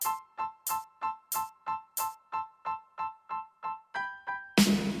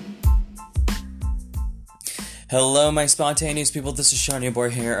Hello, my spontaneous people. This is Sean, your boy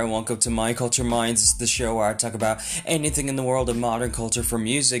here, and welcome to My Culture Minds, the show where I talk about anything in the world of modern culture, from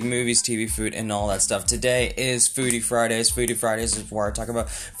music, movies, TV, food, and all that stuff. Today is Foodie Fridays. Foodie Fridays is where I talk about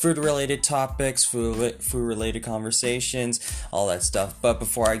food-related topics, food-related conversations, all that stuff. But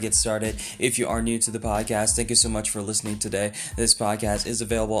before I get started, if you are new to the podcast, thank you so much for listening today. This podcast is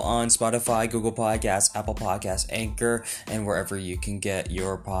available on Spotify, Google Podcasts, Apple Podcasts, Anchor, and wherever you can get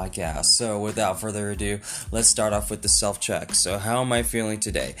your podcasts. So without further ado, let's start off with the self-check. So how am I feeling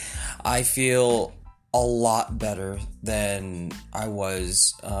today? I feel a lot better than I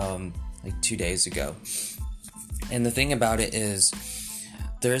was like 2 days ago. And the thing about it is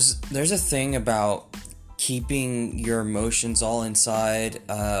there's a thing about keeping your emotions all inside,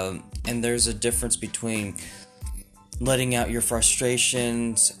 and there's a difference between letting out your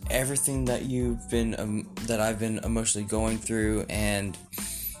frustrations, everything that that I've been emotionally going through. And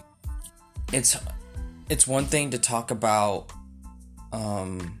it's one thing to talk about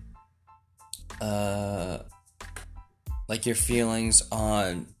like your feelings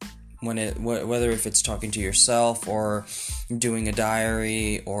on whether if it's talking to yourself or doing a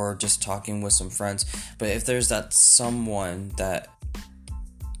diary or just talking with some friends. But if there's that someone that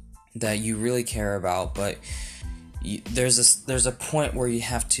you really care about, but there's a point where you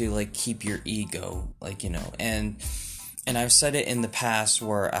have to like keep your ego, like, and I've said it in the past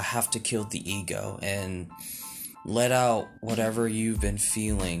where I have to kill the ego and let out whatever you've been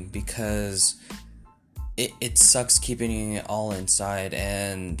feeling, because it sucks keeping it all inside,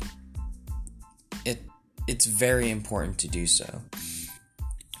 and it's very important to do so.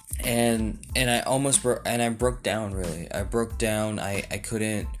 And I broke down, really. I broke down. I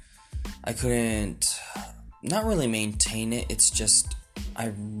couldn't not really maintain it. It's just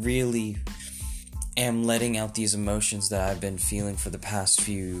I really am letting out these emotions that I've been feeling for the past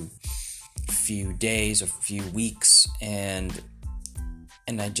few days or few weeks, and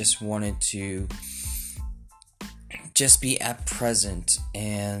I just wanted to just be at present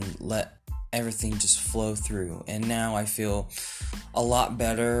and let everything just flow through. And now I feel a lot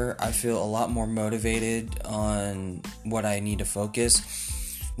better. I feel a lot more motivated on what I need to focus.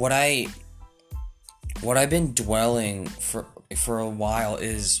 What I've been dwelling for a while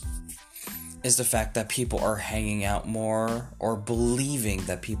is the fact that people are hanging out more, or believing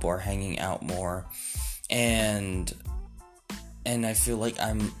that people are hanging out more, and I feel like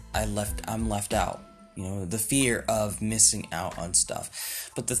I'm left out. The fear of missing out on stuff.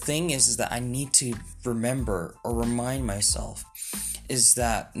 But the thing is that I need to remember or remind myself is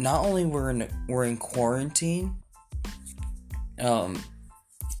that not only we're in quarantine,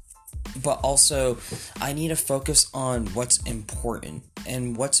 but also I need to focus on what's important.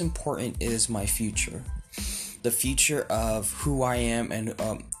 And what's important is my future. The future of who I am and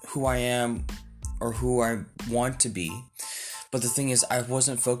who I want to be. But the thing is, I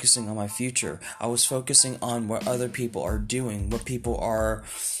wasn't focusing on my future. I was focusing on what other people are doing, what people are,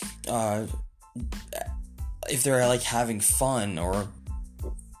 if they're like having fun, or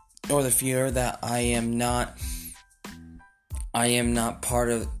the fear that I am not part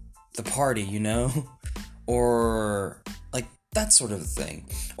of the party, or like that sort of thing.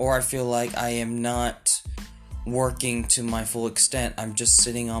 Or I feel like I am not working to my full extent. I'm just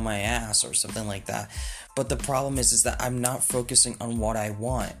sitting on my ass or something like that. But the problem is that I'm not focusing on what I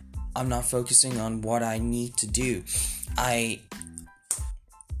want. I'm not focusing on what I need to do. I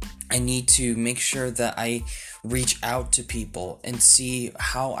need to make sure that I reach out to people and see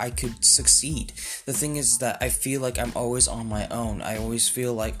how I could succeed. The thing is that I feel like I'm always on my own. I always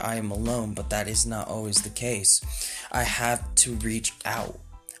feel like I am alone, but that is not always the case. I had to reach out.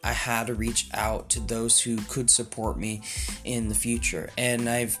 I had to reach out to those who could support me in the future. And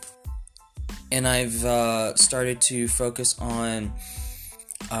I've started to focus on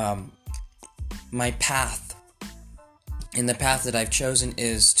my path. And the path that I've chosen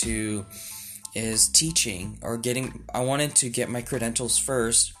is teaching, or I wanted to get my credentials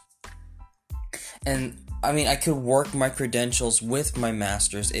first. And I mean, I could work my credentials with my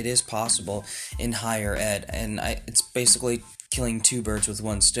master's. It is possible in higher ed, and it's basically killing two birds with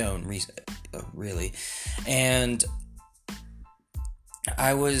one stone, really. And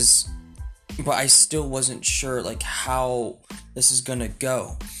but I still wasn't sure like how this is gonna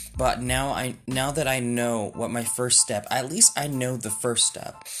go. But now that I know what my first step, at least I know the first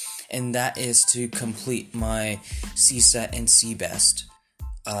step, and that is to complete my CSET and CBEST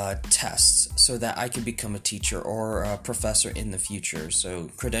tests, so that I could become a teacher or a professor in the future. So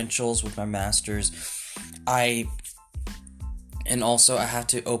credentials with my master's, and also I have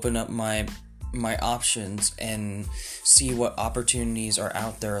to open up my my options and see what opportunities are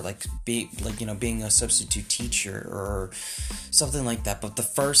out there, like being a substitute teacher or something like that. But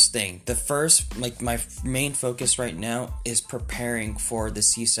my main focus right now is preparing for the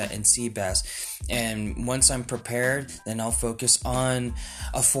CSAT and CBAS, and once I'm prepared, then I'll focus on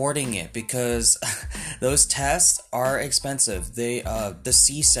affording it, because those tests are expensive. The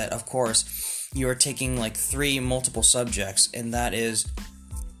CSAT, of course, you are taking like 3 multiple subjects, and that is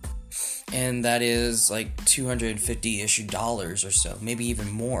like $250-ish or so, maybe even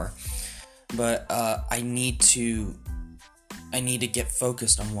more. But I need to get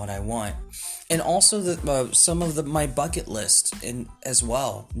focused on what I want, and also some of my bucket list as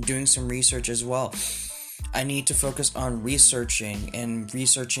well. Doing some research as well. I need to focus on researching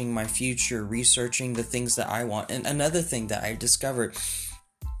my future, researching the things that I want. And another thing that I discovered,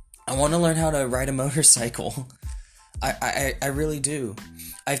 I want to learn how to ride a motorcycle. I really do.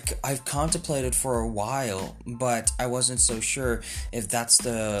 I've contemplated for a while, but I wasn't so sure if that's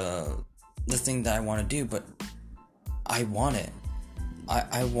the thing that I want to do, but I want it.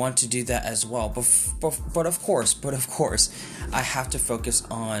 I want to do that as well. But of course, I have to focus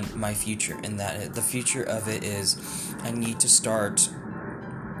on my future, and that the future of it is I need to start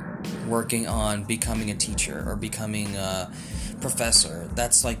working on becoming a teacher or becoming a professor.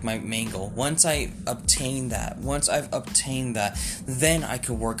 That's like my main goal. Once I've obtained that, then I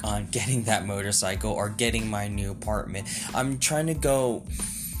could work on getting that motorcycle or getting my new apartment. I'm trying to go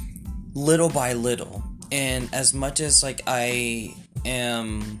little by little, and as much as like I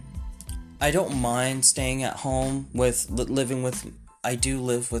don't mind staying at home I do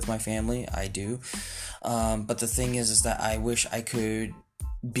live with my family. I do, but the thing is that I wish I could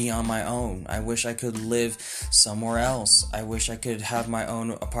be on my own. I wish I could live somewhere else. I wish I could have my own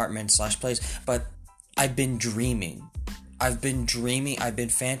apartment / place. But I've been dreaming. I've been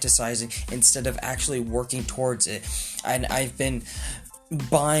fantasizing instead of actually working towards it. And I've been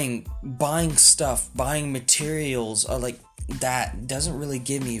buying stuff, buying materials like that doesn't really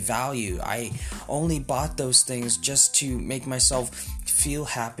give me value. I only bought those things just to make myself feel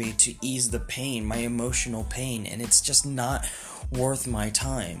happy, to ease the pain, my emotional pain, and it's just not worth my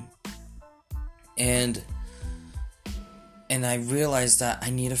time. And I realized that I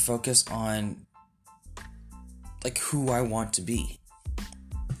need to focus on like who I want to be.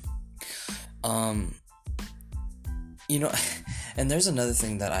 And there's another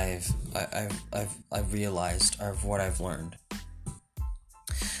thing that I've realized, of what I've learned.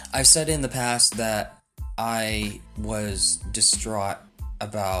 I've said in the past that I was distraught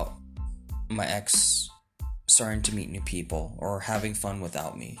about my ex starting to meet new people or having fun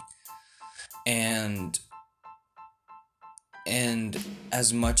without me. And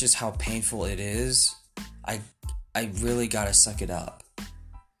as much as how painful it is, I really gotta suck it up,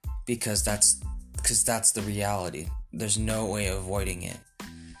 because that's the reality. There's no way of avoiding it.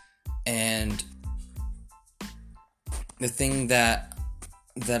 And the thing that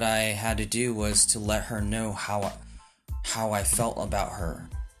I had to do was to let her know how I felt about her.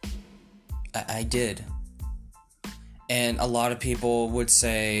 I did. And a lot of people would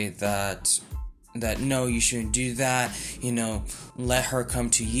say that no, you shouldn't do that, let her come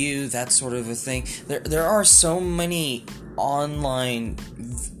to you, that sort of a thing. There are so many online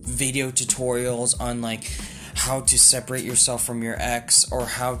video tutorials on like how to separate yourself from your ex, or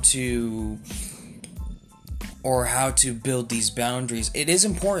how to build these boundaries. It is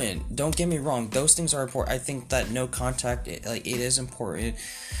important, don't get me wrong, those things are important. I think that no contact, it is important,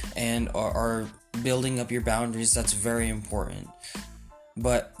 and are building up your boundaries, that's very important.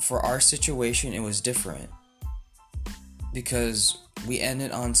 But for our situation, it was different, because we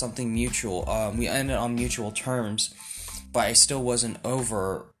ended on something mutual. We ended on mutual terms, but I still wasn't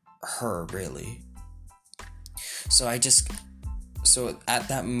over her, really. So at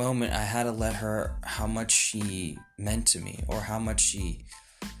that moment, I had to let her how much she meant to me, or how much she,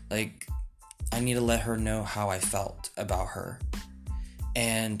 I need to let her know how I felt about her.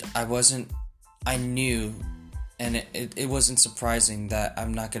 And I knew, and it wasn't surprising that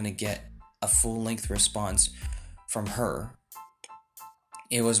I'm not going to get a full-length response from her.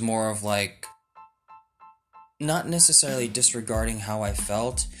 It was more of like, not necessarily disregarding how I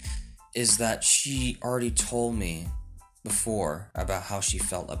felt, is that she already told me before about how she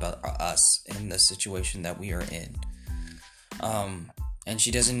felt about us in the situation that we are in. And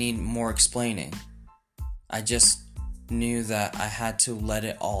she doesn't need more explaining. I just knew that I had to let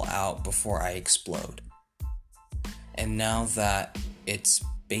it all out before I explode. And now that it's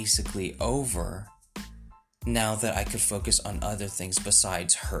basically over, now that I could focus on other things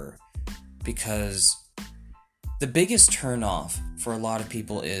besides her. Because the biggest turn off for a lot of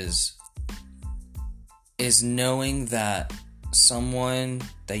people is is knowing that someone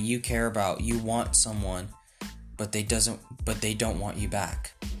that you care about, you want someone, but they don't want you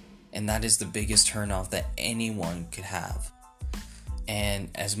back. And that is the biggest turnoff that anyone could have. And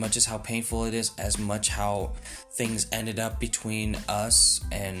as much as how painful it is, as much how things ended up between us,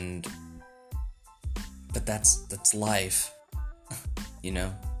 but that's life. You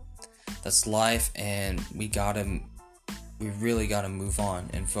know? That's life, and we really gotta move on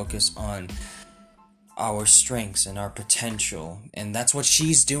and focus on our strengths and our potential. And that's what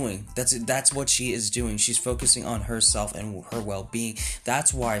she's doing. That's what she is doing. She's focusing on herself and her well-being.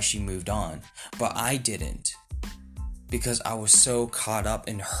 That's why she moved on. But I didn't, because I was so caught up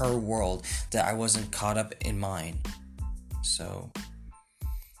in her world that I wasn't caught up in mine. So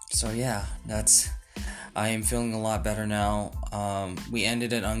yeah, I am feeling a lot better now. We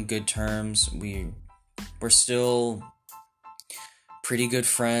ended it on good terms. We're still pretty good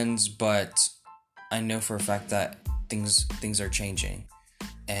friends, but I know for a fact that things are changing,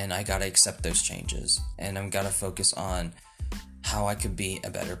 and I gotta accept those changes, and I'm gotta focus on how I could be a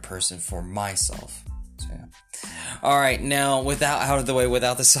better person for myself. So yeah. All right, now out of the way,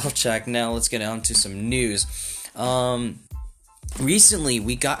 without the self-check, now let's get on to some news. Recently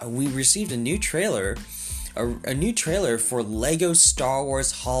we received a new trailer. A new trailer for Lego Star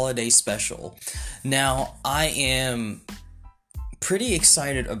Wars Holiday Special. Now, I am pretty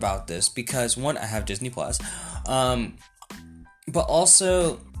excited about this because, one, I have Disney Plus, but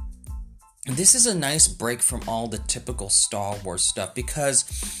also this is a nice break from all the typical Star Wars stuff, because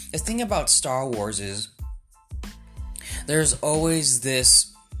the thing about Star Wars is there's always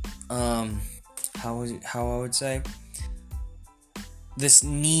this how I would say, this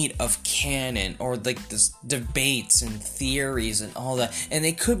need of canon, or like this debates and theories and all that. And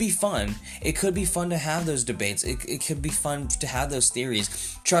it could be fun. It could be fun to have those debates. It could be fun to have those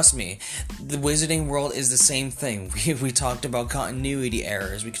theories. Trust me, the Wizarding World is the same thing. We talked about continuity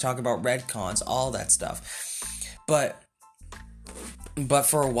errors. We could talk about retcons, all that stuff. But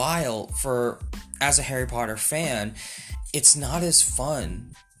for a while, as a Harry Potter fan, it's not as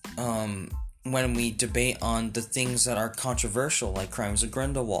fun when we debate on the things that are controversial, like Crimes of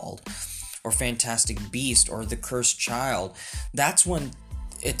Grindelwald, or Fantastic Beast, or The Cursed Child. That's when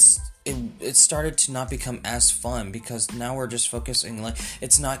it started to not become as fun, because now we're just focusing, like,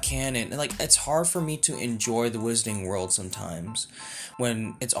 it's not canon. Like, it's hard for me to enjoy the Wizarding World sometimes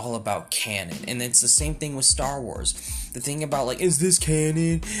when it's all about canon. And it's the same thing with Star Wars. The thing about, like, is this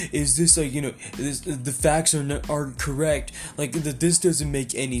canon? Is this, like, the facts aren't correct? Like, this doesn't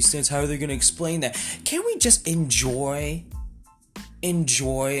make any sense. How are they going to explain that? Can't we just enjoy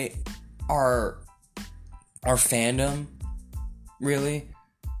our fandom? Really?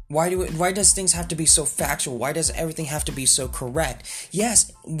 Why does things have to be so factual? Why does everything have to be so correct?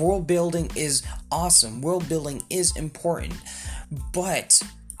 Yes, world building is awesome. World building is important. But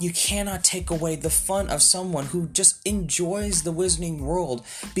you cannot take away the fun of someone who just enjoys the Wizarding World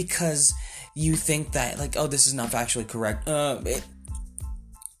because you think that, like, oh, this is not factually correct. I'm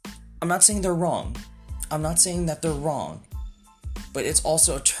not saying they're wrong. I'm not saying that they're wrong. But it's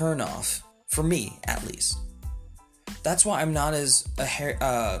also a turnoff, for me, at least. That's why I'm not as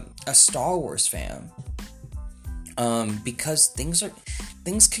a Star Wars fan, because things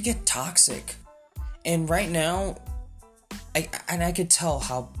could get toxic, and right now, I could tell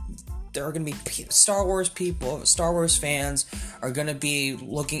how there are gonna be Star Wars fans are gonna be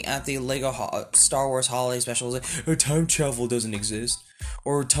looking at the Lego Star Wars Holiday Special as like, time travel doesn't exist,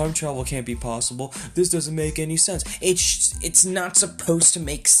 or time travel can't be possible. This doesn't make any sense. It's not supposed to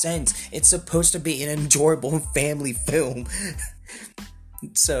make sense. It's supposed to be an enjoyable family film.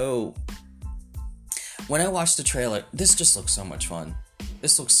 So when I watched the trailer, this just looks so much fun.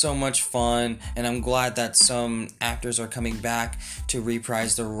 This looks so much fun, and I'm glad that some actors are coming back to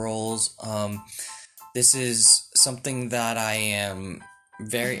reprise their roles. This is something that I am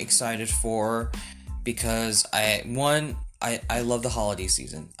very excited for, because I love the holiday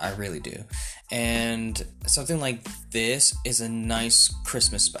season. I really do. And something like this is a nice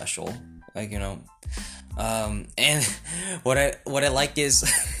Christmas special. Like, and what I like is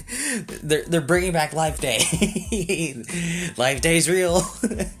they're bringing back Life Day. Life Day's real.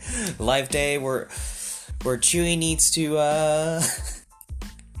 Life Day where Chewie needs to I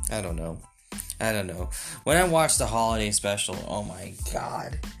don't know. When I watched the holiday special, oh my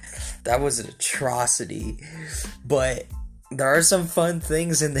god, that was an atrocity. But there are some fun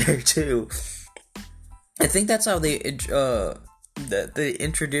things in there too. I think that's how they introduced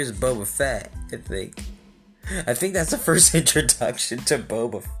Boba Fett. I think that's the first introduction to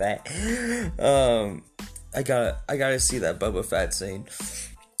Boba Fett. I gotta see that Boba Fett scene.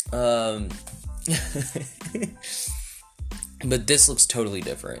 But this looks totally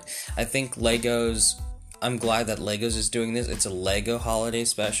different. I think I'm glad that Legos is doing this. It's a Lego holiday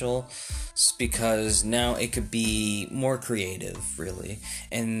special because now it could be more creative, really.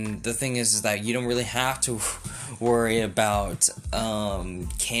 And the thing is that you don't really have to worry about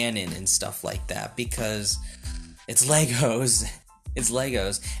canon and stuff like that because it's Legos. It's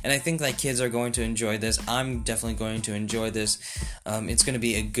Legos, and I think that kids are going to enjoy this. I'm definitely going to enjoy this. It's gonna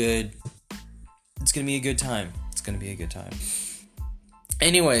be a good time. It's gonna be a good time.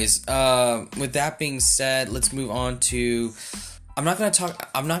 Anyways, with that being said, let's move on to. I'm not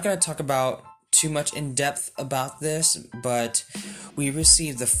gonna talk about too much in depth about this, but we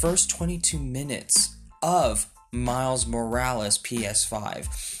received the first 22 minutes of Miles Morales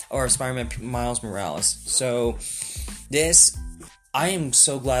PS5 or Spider-Man Miles Morales. So I am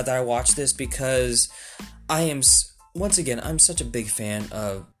so glad that I watched this because I'm such a big fan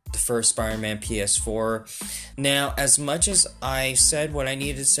of the first Spider-Man PS4. Now, as much as I said what I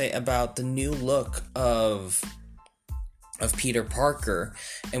needed to say about the new look of Peter Parker,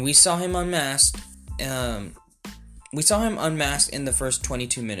 and we saw him unmasked, in the first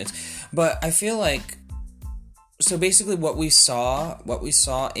 22 minutes, but I feel like, so basically what we saw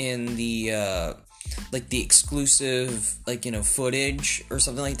in the the exclusive footage or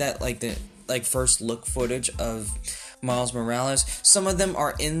something like that, the first look footage of Miles Morales, some of them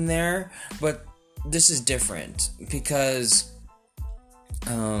are in there, but this is different because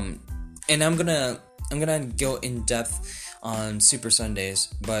and I'm gonna go in depth on Super Sundays,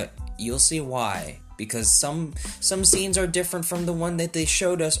 but you'll see why, because some scenes are different from the one that they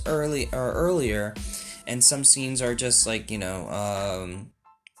showed us earlier, and some scenes are just some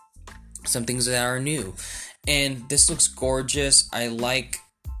things that are new, and this looks gorgeous. I like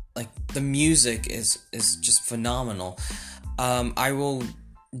the music is just phenomenal. I will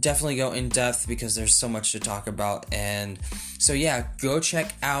definitely go in depth because there's so much to talk about, and so yeah, go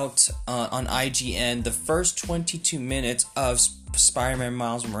check out on IGN the first 22 minutes of Spider-Man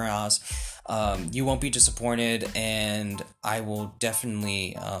Miles Morales. You won't be disappointed, and I will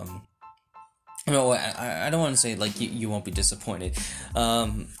definitely no, I don't want to say you won't be disappointed. I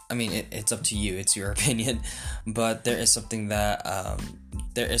mean it's up to you. It's your opinion, but there is something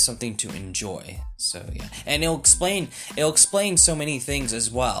to enjoy. So yeah, and it'll explain so many things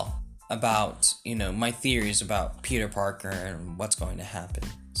as well about my theories about Peter Parker and what's going to happen.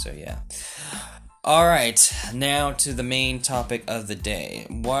 So yeah. All right, now to the main topic of the day.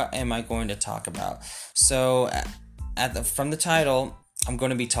 What am I going to talk about? So from the title, I'm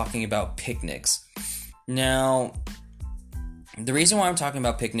going to be talking about picnics. Now, the reason why I'm talking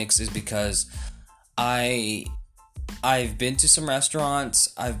about picnics is because I've been to some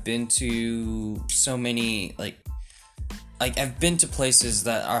restaurants. I've been to so many I've been to places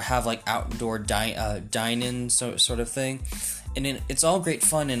that have outdoor dine-in sort of thing, and it's all great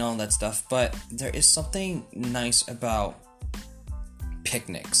fun and all that stuff. But there is something nice about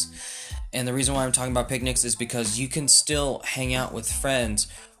picnics. And the reason why I'm talking about picnics is because you can still hang out with friends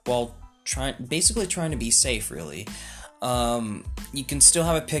while trying to be safe, really. You can still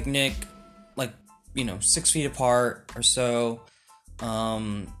have a picnic, 6 feet apart or so.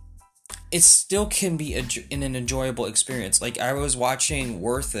 It still can be an enjoyable experience. I was watching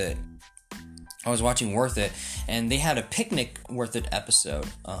Worth It, and they had a picnic Worth It episode.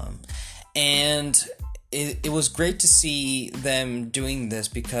 And it was great to see them doing this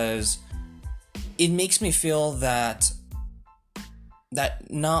because it makes me feel that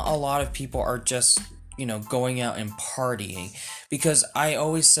not a lot of people are just, going out and partying, because I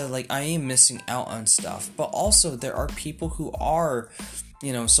always said, I am missing out on stuff, but also there are people who are,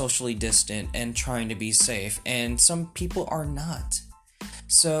 socially distant and trying to be safe, and some people are not.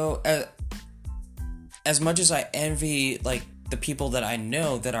 So, as much as I envy, the people that I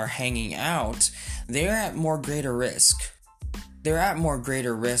know that are hanging out, they're at more greater risk. They're at more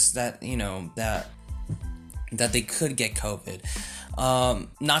greater risk that they could get COVID.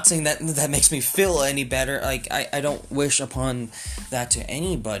 Not saying that makes me feel any better. I don't wish upon that to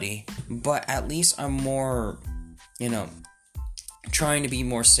anybody, but at least I'm more, trying to be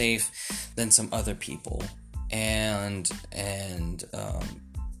more safe than some other people. And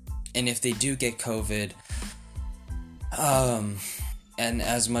if they do get COVID, and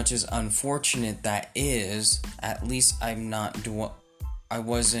as much as unfortunate that is, at least I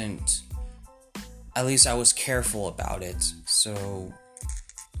was careful about it. So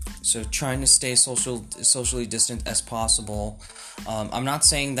trying to stay socially distant as possible. I'm not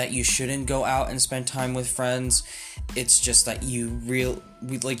saying that you shouldn't go out and spend time with friends. It's just that you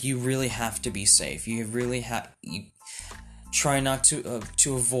really have to be safe. You try not to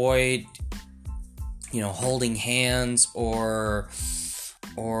avoid holding hands or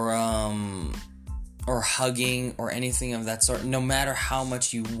hugging or anything of that sort. No matter how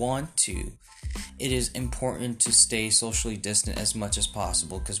much you want to, it is important to stay socially distant as much as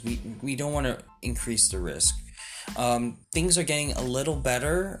possible, because we don't want to increase the risk. Things are getting a little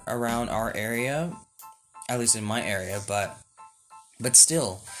better around our area, at least in my area, but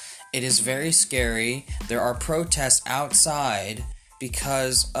still, it is very scary. There are protests outside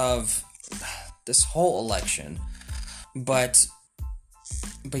because of this whole election. But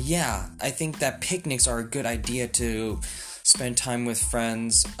yeah, I think that picnics are a good idea to spend time with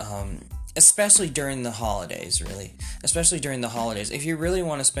friends, especially during the holidays, really. Especially during the holidays. If you really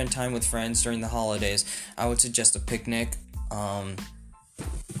want to spend time with friends during the holidays, I would suggest a picnic.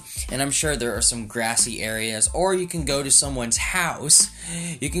 And I'm sure there are some grassy areas, or you can go to someone's house.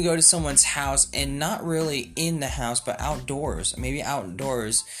 You can go to someone's house, and not really in the house, but outdoors. Maybe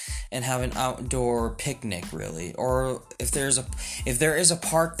outdoors, and have an outdoor picnic, really. Or if there is a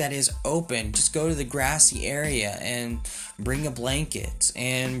park that is open, just go to the grassy area and bring a blanket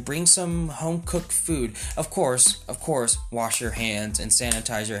and bring some home cooked food. Of course, wash your hands and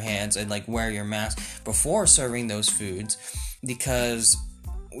sanitize your hands and wear your mask before serving those foods, because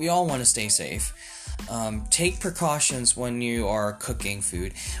we all want to stay safe. Take precautions when you are cooking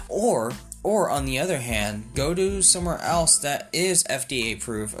food, or on the other hand, go to somewhere else that is FDA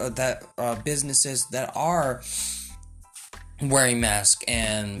approved, that businesses that are wearing masks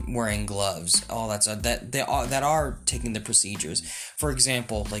and wearing gloves, all that stuff, that are taking the procedures. For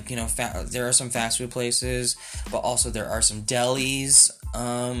example, there are some fast food places, but also there are some delis.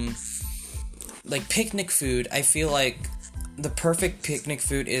 Picnic food, I feel like the perfect picnic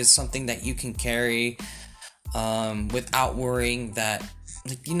food is something that you can carry without worrying that,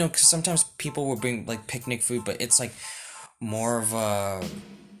 because sometimes people will bring picnic food, but it's more of a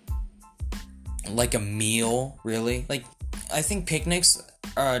meal, really. I think picnics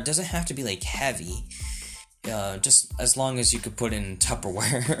doesn't have to be heavy, just as long as you could put in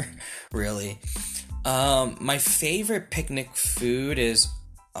Tupperware, really. My favorite picnic food is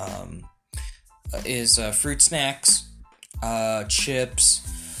fruit snacks, chips.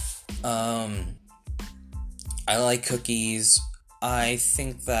 I like cookies. I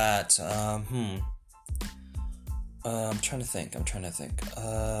think that I'm trying to think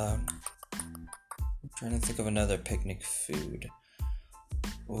of another picnic food.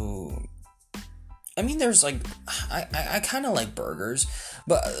 Ooh. I mean, there's I kind of like burgers,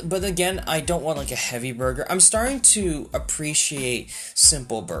 but again, I don't want a heavy burger. I'm starting to appreciate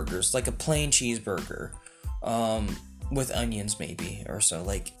simple burgers, like a plain cheeseburger, with onions maybe or so.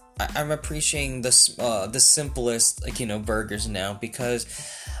 I'm appreciating the simplest burgers now, because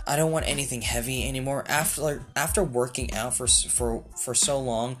I don't want anything heavy anymore. After working out for so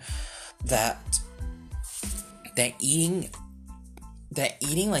long, that eating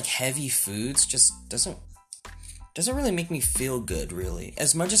heavy foods just doesn't really make me feel good, really.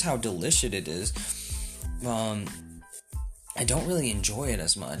 As much as how delicious it is, I don't really enjoy it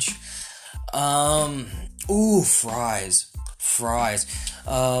as much. Fries.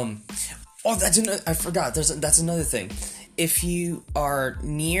 That's another. I forgot. That's another thing. If you are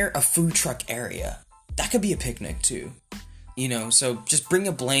near a food truck area, that could be a picnic too. So just bring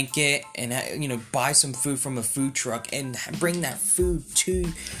a blanket and buy some food from a food truck and bring that food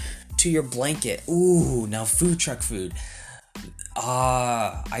to your blanket. Ooh, now food truck food.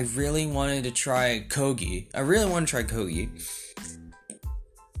 I really wanted to try kogi.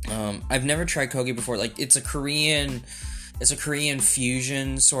 I've never tried kogi before. It's a Korean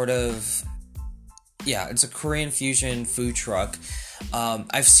fusion sort of. Yeah, it's a Korean fusion food truck.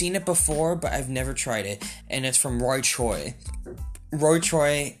 I've seen it before, but I've never tried it, and it's from Roy Choi.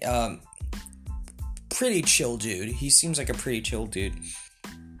 Pretty chill dude. He seems like a pretty chill dude.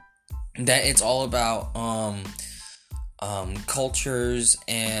 That it's all about cultures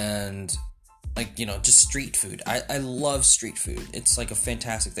and just street food. I love street food. It's a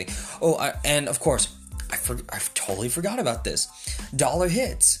fantastic thing. And of course, I totally forgot about this. Dollar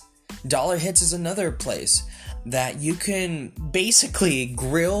Hits. Dollar Hits is another place that you can basically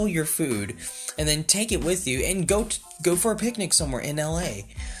grill your food and then take it with you and go for a picnic somewhere in LA.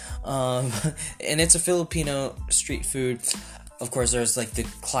 And it's a Filipino street food. Of course, there's the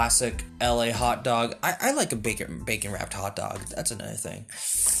classic LA hot dog. I like a bacon wrapped hot dog. That's another thing.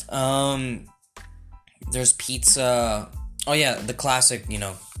 There's pizza. Oh yeah, the classic,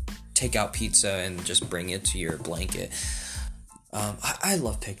 take out pizza and just bring it to your blanket. I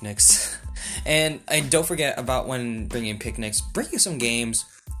love picnics. And don't forget about when bringing picnics, bring some games.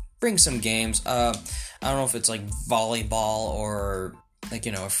 I don't know if it's volleyball or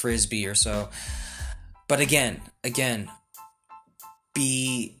a frisbee or so. But again,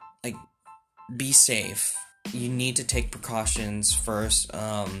 be be safe. You need to take precautions first.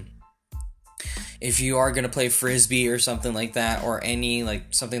 If you are gonna play frisbee or something like that, or any like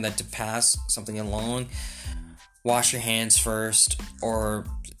something that to pass something along, wash your hands first, or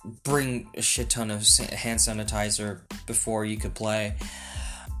bring a shit ton of hand sanitizer before you could play.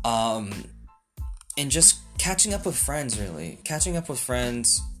 And just catching up with friends, really. Catching up with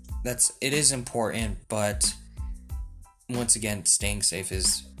friends, it is important, but once again, staying safe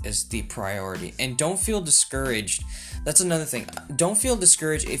is the priority. And don't feel discouraged. That's another thing. Don't feel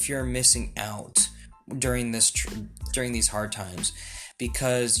discouraged if you're missing out during these hard times,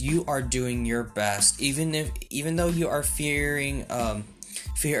 because you are doing your best. Even though you are fear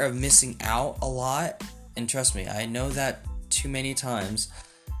of missing out a lot, and trust me, I know that too many times.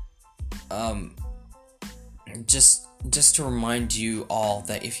 Just to remind you all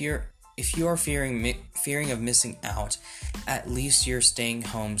that if you are fearing of missing out, at least you're staying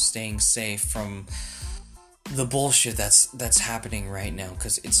home, staying safe from the bullshit that's happening right now,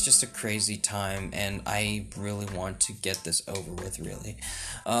 because it's just a crazy time, and I really want to get this over with, really.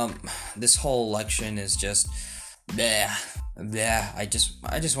 This whole election is just bleh. I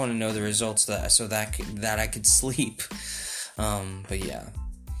just want to know the results so that I could sleep. But yeah.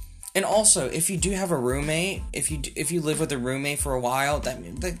 And also, if you do have a roommate, if you live with a roommate for a while,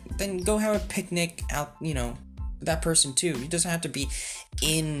 then go have a picnic out, with that person too. It doesn't have to be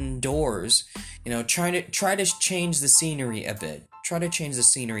indoors. Try to change the scenery a bit.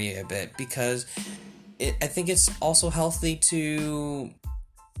 Because I think it's also healthy to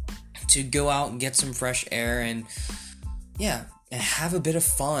go out and get some fresh air and have a bit of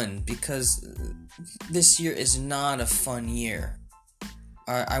fun, because this year is not a fun year.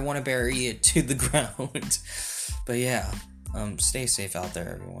 I want to bury it to the ground. But yeah, stay safe out there,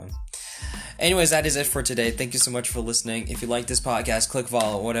 everyone. Anyways, that is it for today. Thank you so much for listening. If you like this podcast, click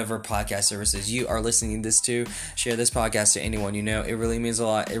follow whatever podcast services you are listening this to. Share this podcast to anyone you know. It really means a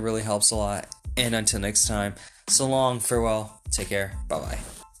lot. It really helps a lot. And until next time, so long, farewell, take care, bye-bye.